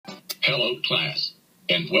Hello class,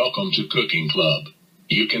 and welcome to Cooking Club.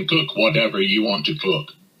 You can cook whatever you want to cook.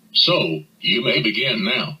 So, you may begin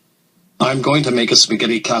now. I'm going to make a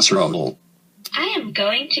spaghetti casserole. I am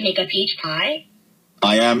going to make a peach pie.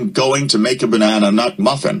 I am going to make a banana nut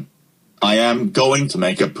muffin. I am going to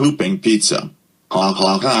make a pooping pizza. Ha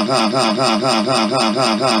ha ha ha ha ha ha ha ha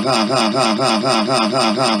ha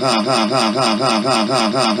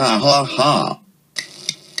ha ha.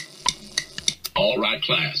 All right,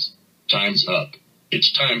 class. Time's up.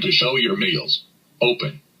 It's time to show your meals.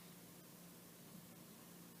 Open.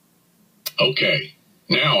 Okay.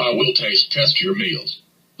 Now I will taste test your meals.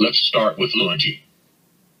 Let's start with Luigi.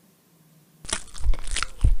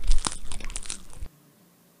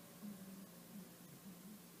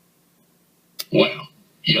 Wow.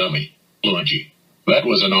 Yummy. Luigi. That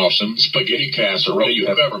was an awesome spaghetti casserole you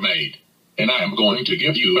have ever made. And I am going to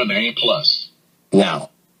give you an A+. Wow.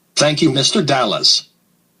 Thank you, Mr. Dallas.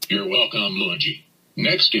 You're welcome, Luigi.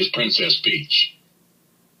 Next is Princess Peach.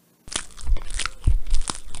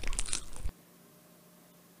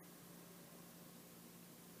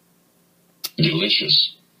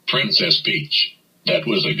 Delicious. Princess Peach. That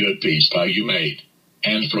was a good peach pie you made.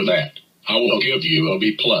 And for that, I will give you a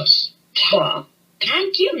B+. Oh,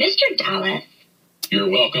 thank you, Mr. Dallas. You're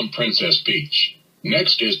welcome, Princess Peach.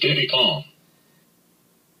 Next is Diddy Kong.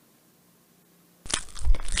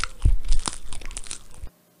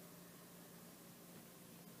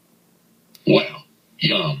 Wow.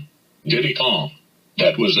 Yum. Diddy Kong.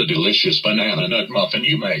 That was a delicious banana nut muffin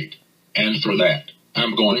you made. And for that,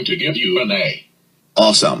 I'm going to give you an A.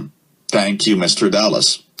 Awesome. Thank you, Mr.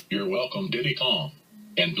 Dallas. You're welcome, Diddy Kong.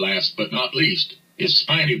 And last but not least, is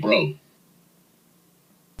Spiny Bro.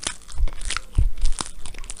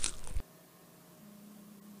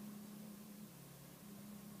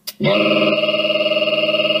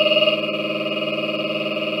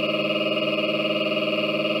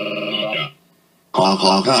 Ha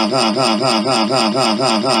ha ha ha ha ha ha ha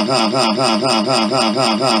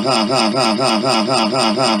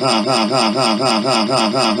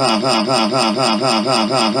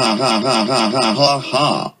ha ha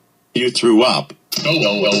ha. You threw up.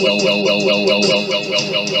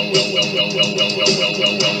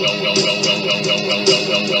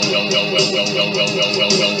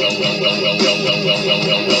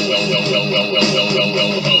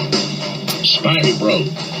 Spiny Bro,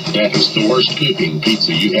 that is the worst cooking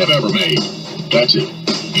pizza you have ever made. That's it.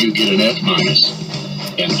 You get an F-.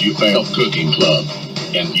 And you failed Cooking Club.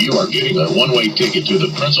 And you are getting a one-way ticket to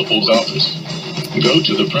the principal's office. Go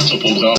to the principal's office.